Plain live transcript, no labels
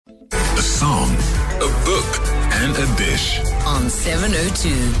song, a book, and a dish. On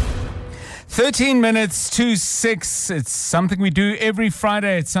 702. 13 minutes to 6. It's something we do every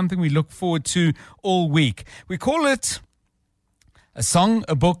Friday. It's something we look forward to all week. We call it a song,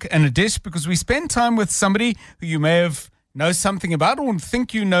 a book, and a dish because we spend time with somebody who you may have know something about or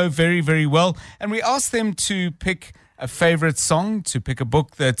think you know very, very well. And we ask them to pick a favorite song, to pick a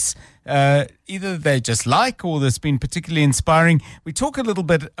book that's either they just like or that's been particularly inspiring. We talk a little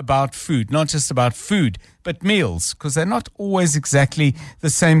bit about food, not just about food, but meals, because they're not always exactly the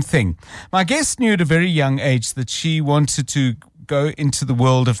same thing. My guest knew at a very young age that she wanted to go into the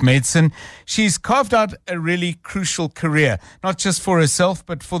world of medicine. She's carved out a really crucial career, not just for herself,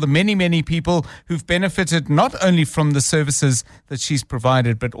 but for the many, many people who've benefited not only from the services that she's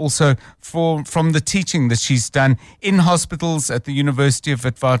provided, but also from the teaching that she's done in hospitals, at the University of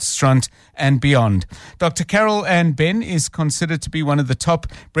Witwatersrand and beyond. Dr. Carol-Ann Benn is considered to be one of the top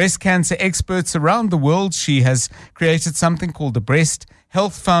breast cancer experts around the world. She has created something called the Breast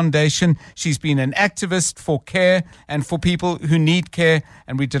Health Foundation. She's been an activist for care and for people who need care,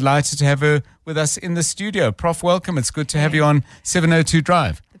 and we're delighted to have her with us in the studio. Prof, welcome. It's good to have you on 702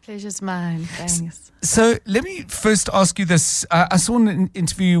 Drive. The pleasure's mine. Thanks. So let me first ask you this. I saw an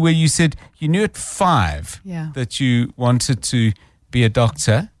interview where you said you knew at 5 that you wanted to be a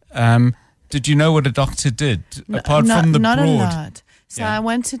doctor. Did you know what a doctor did, apart from the not broad? Not a lot. So I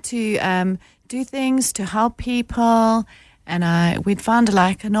wanted to do things to help people. And we'd found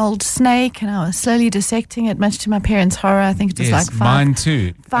an old snake, and I was slowly dissecting it, much to my parents' horror. I think it was yes, like mine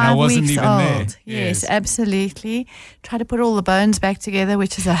too. 5 wasn't weeks even old. There. Yes, absolutely. Try to put all the bones back together,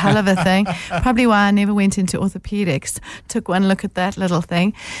 which is a hell of a thing. Probably why I never went into orthopedics. Took one look at that little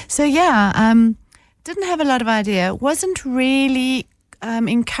thing. So didn't have a lot of idea. Wasn't really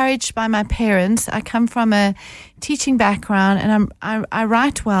encouraged by my parents. I come from a teaching background, and I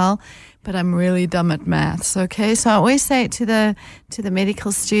write well, but I'm really dumb at maths, okay? So I always say it to the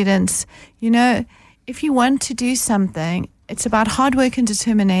medical students, if you want to do something, it's about hard work and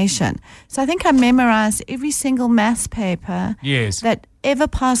determination. So I think I memorized every single maths paper that ever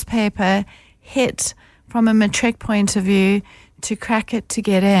passed paper, hit from a matric point of view to crack it to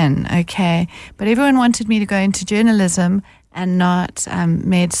get in, okay? But everyone wanted me to go into journalism and not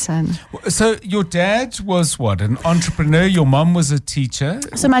medicine. So your dad was what, an entrepreneur? Your mum was a teacher?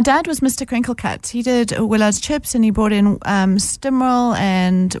 So my dad was Mr. Crinkle-Cut. He did Willard's chips, and he brought in Stimrol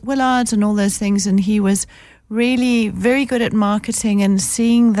and Willard's and all those things, and he was really very good at marketing and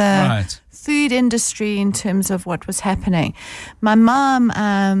seeing the food industry in terms of what was happening. My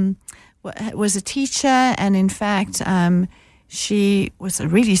mum was a teacher, and in fact she was a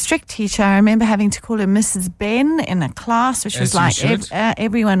really strict teacher. I remember having to call her Mrs. Benn in a class, which was like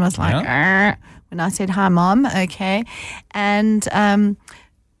everyone was like, when I said, "Hi, Mom," okay. And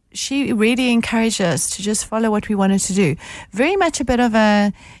she really encouraged us to just follow what we wanted to do. Very much a bit of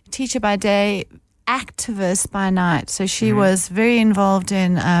a teacher by day, activist by night. So she was very involved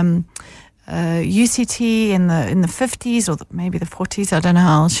in UCT in the 50s or maybe the 40s. I don't know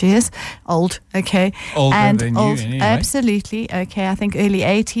how old she is. Old, okay. Older than you, anyway. Absolutely, okay. I think early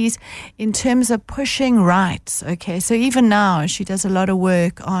 80s in terms of pushing rights, okay. So even now she does a lot of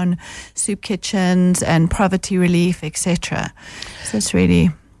work on soup kitchens and poverty relief, etc. So it's really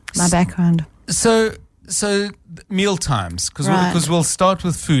my background. So meal times, because we'll start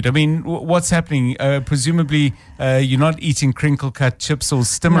with food. I mean, what's happening? Presumably, you're not eating crinkle-cut chips or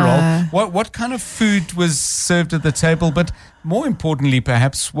Stimrol. No. What kind of food was served at the table? But more importantly,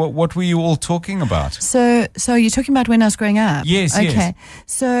 perhaps, what were you all talking about? So you're talking about when I was growing up? Yes, okay. yes.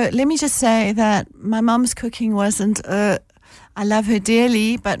 So let me just say that my mum's cooking wasn't... I love her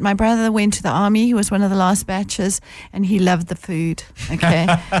dearly, but my brother went to the army. He was one of the last batches, and he loved the food, okay?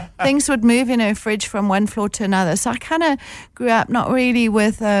 Things would move in her fridge from one floor to another. So I kind of grew up not really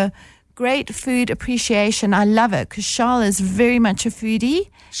with a great food appreciation. I love it because Charles is very much a foodie.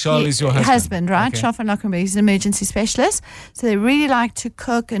 Charles is your husband, right? Okay. Charles van Lockenberg. He's an emergency specialist. So they really like to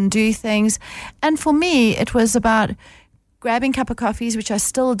cook and do things. And for me, it was about grabbing a cup of coffees, which I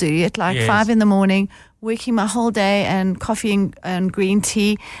still do at 5 in the morning, working my whole day, and coffee and green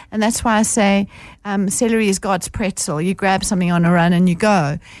tea. And that's why I say celery is God's pretzel. You grab something on a run and you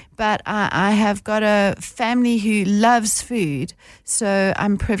go. But I have got a family who loves food, so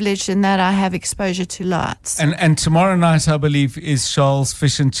I'm privileged in that I have exposure to lots. And tomorrow night, I believe, is Charles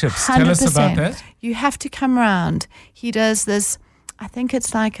Fish and Chips. 100%. Tell us about that. You have to come round. He does this... I think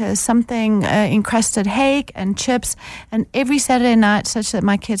it's like something encrusted hake and chips, and every Saturday night, such that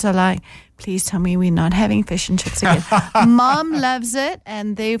my kids are like, please tell me we're not having fish and chips again. Mom loves it,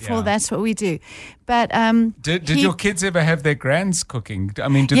 and therefore that's what we do. But did your kids ever have their grands cooking? I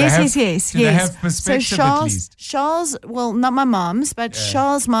mean, do yes. they have perspective at least? Charles, well, not my mom's, but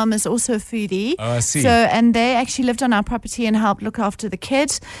Charles' mom is also a foodie. Oh, I see. So, and they actually lived on our property and helped look after the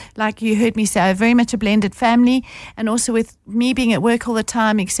kids. Like you heard me say, very much a blended family. And also with me being at work all the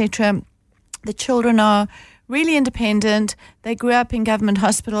time, etc., the children are really independent. They grew up in government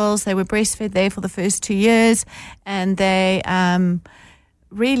hospitals. They were breastfed there for the first 2 years. And they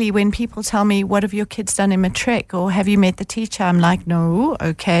really, when people tell me, what have your kids done in matric, or have you met the teacher? I'm like, no,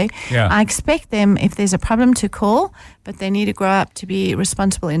 okay. Yeah. I expect them, if there's a problem, to call, but they need to grow up to be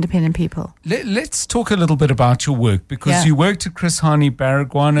responsible, independent people. Let's talk a little bit about your work, because you worked at Chris Hani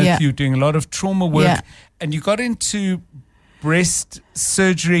Baragwanath. You're doing a lot of trauma work, and you got into breast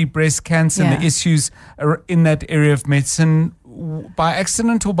surgery, breast cancer, and the issues in that area of medicine by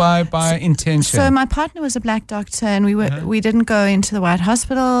accident or by intention? So my partner was a black doctor, and we didn't go into the white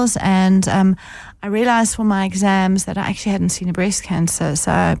hospitals, and I realized for my exams that I actually hadn't seen a breast cancer.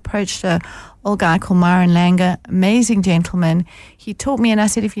 So I approached a old guy called Myron Langer, amazing gentleman. He taught me, and I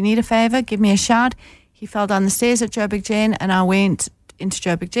said, if you need a favor, give me a shout. He fell down the stairs at Joburg Gen, and I went into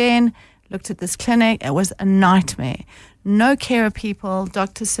Joburg Gen, looked at this clinic. It was a nightmare. No carer people,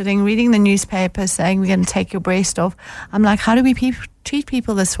 doctors sitting, reading the newspaper, saying, we're going to take your breast off. I'm like, how do we treat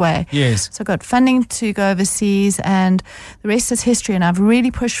people this way? Yes. So I got funding to go overseas, and the rest is history. And I've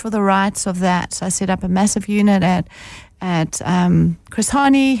really pushed for the rights of that. So I set up a massive unit at Chris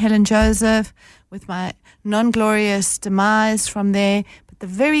Hani, Helen Joseph, with my non-glorious demise from there. But the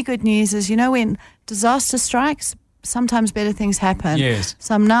very good news is, when disaster strikes, sometimes better things happen. Yes.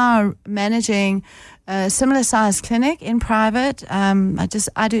 So I'm now managing a similar size clinic in private.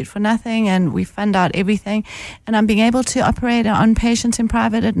 I do it for nothing, and we fund out everything. And I'm being able to operate on patients in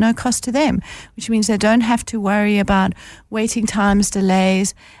private at no cost to them, which means they don't have to worry about waiting times,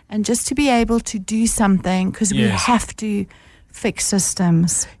 delays, and just to be able to do something, because we have to fix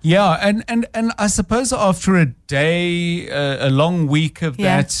systems. Yeah, and I suppose after a day, a long week of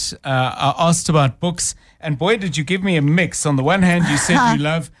that, I asked about books, and boy, did you give me a mix. On the one hand, you said you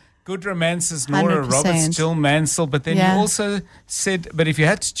love good romances, Nora 100%. Roberts, Jill Mansell, but then you also said, but if you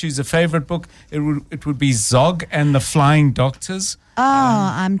had to choose a favorite book, it would be Zog and the Flying Doctors.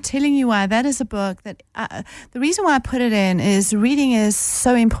 Oh, I'm telling you why. That is a book that the reason why I put it in is reading is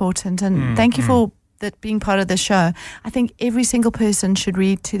so important, and thank you for that being part of the show. I think every single person should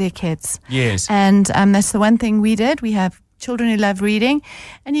read to their kids. Yes. And that's the one thing we did. We have children who love reading.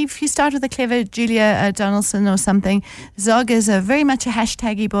 And if you start with a clever Julia Donaldson or something, Zog is very much a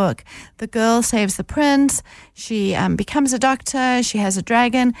hashtaggy book. The girl saves the prince. She becomes a doctor. She has a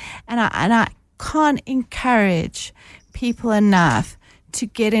dragon. And I can't encourage people enough to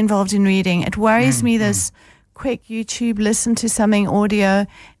get involved in reading. It worries me this quick YouTube, listen to something audio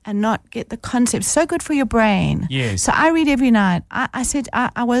and not get the concept. So good for your brain. Yes. So I read every night. I said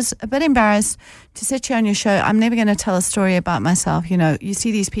I was a bit embarrassed to sit here on your show. I'm never going to tell a story about myself. You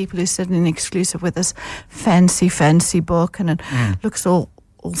see these people who sit in exclusive with this fancy book, and it looks all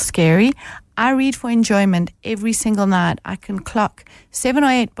scary. I read for enjoyment every single night. I can clock 7 or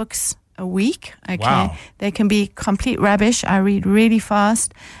 8 books a week. Okay. Wow. They can be complete rubbish. I read really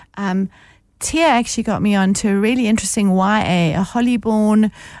fast. Tia actually got me onto a really interesting YA, a Hollyborn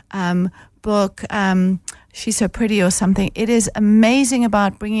book. She's So Pretty or something. It is amazing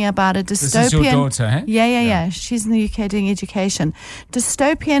about bringing about a dystopian. This is your daughter, eh? Yeah. She's in the UK doing education.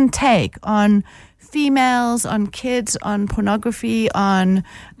 Dystopian take on females, on kids, on pornography, on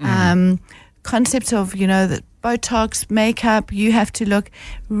concepts of, the Botox, makeup. You have to look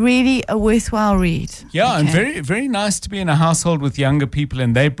really a worthwhile read. Yeah, and very, very nice to be in a household with younger people,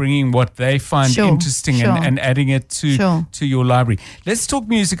 and they're bringing what they find interesting and adding it to your library. Let's talk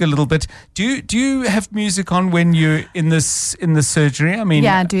music a little bit. Do you have music on when you're in the surgery? I mean,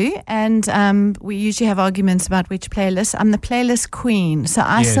 yeah, I do, and we usually have arguments about which playlist. I'm the playlist queen, so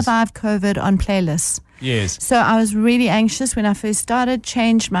I survived COVID on playlists. Yes. So I was really anxious when I first started,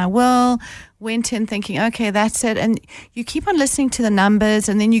 changed my will, went in thinking, okay, that's it. And you keep on listening to the numbers,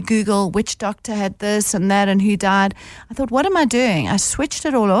 and then you Google which doctor had this and that and who died. I thought, what am I doing? I switched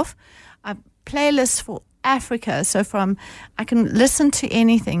it all off. I playlists for Africa. So I can listen to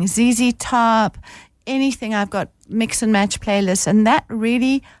anything, ZZ Top, anything. I've got mix and match playlists, and that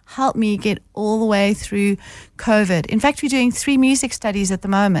really helped me get all the way through COVID. In fact, we're doing 3 music studies at the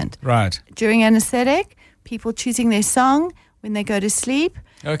moment. Right. During anesthetic, people choosing their song when they go to sleep.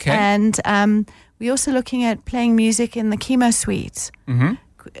 Okay. And we're also looking at playing music in the chemo suites. Mm-hmm.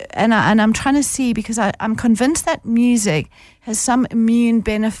 And I'm trying to see, because I'm convinced that music has some immune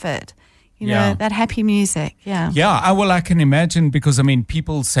benefit. You know, that happy music. Yeah. Yeah, I can imagine, because, I mean,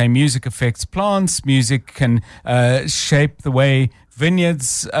 people say music affects plants. Music can shape the way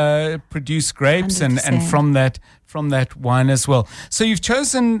vineyards produce grapes, and from that wine as well. So you've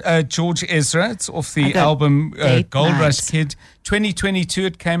chosen George Ezra. It's off the album Gold Rush Kid 2022.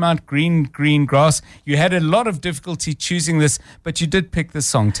 It came out, Green Grass. You had a lot of difficulty choosing this, but you did pick this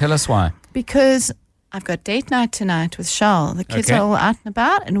song. Tell us why. Because I've got date night tonight with Charles. The kids are all out and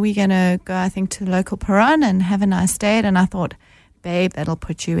about, and we're going to go, I think, to the local Paran and have a nice date. And I thought, babe, that'll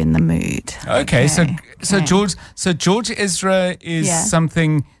put you in the mood. Okay. So George Ezra is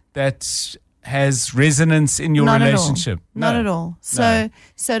something that has resonance in your relationship. Not at all. So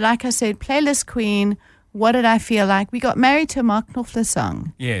like I said, playlist queen. What did I feel like? We got married to a Mark Knopfler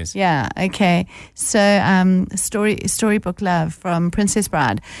song. Yes. Yeah. Okay. So, Storybook Love from Princess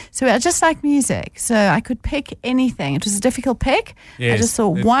Bride. So I just like music. So I could pick anything. It was a difficult pick. Yes. I just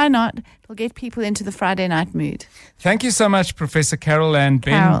thought, why not? It'll get people into the Friday night mood. Thank you so much, Professor Carol-Ann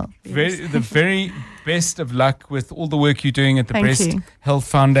Benn. The very best of luck with all the work you're doing at the Breast Health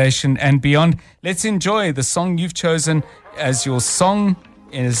Foundation and beyond. Let's enjoy the song you've chosen as your song.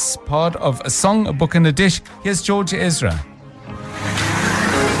 Is part of A Song, a Book, and a Dish. Here's George Ezra.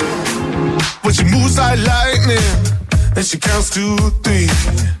 When she moves like lightning, and she counts to 3,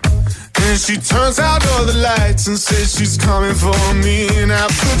 and she turns out all the lights and says she's coming for me. Now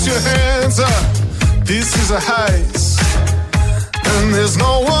put your hands up, this is a heist, and there's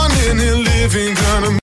no one in here living gonna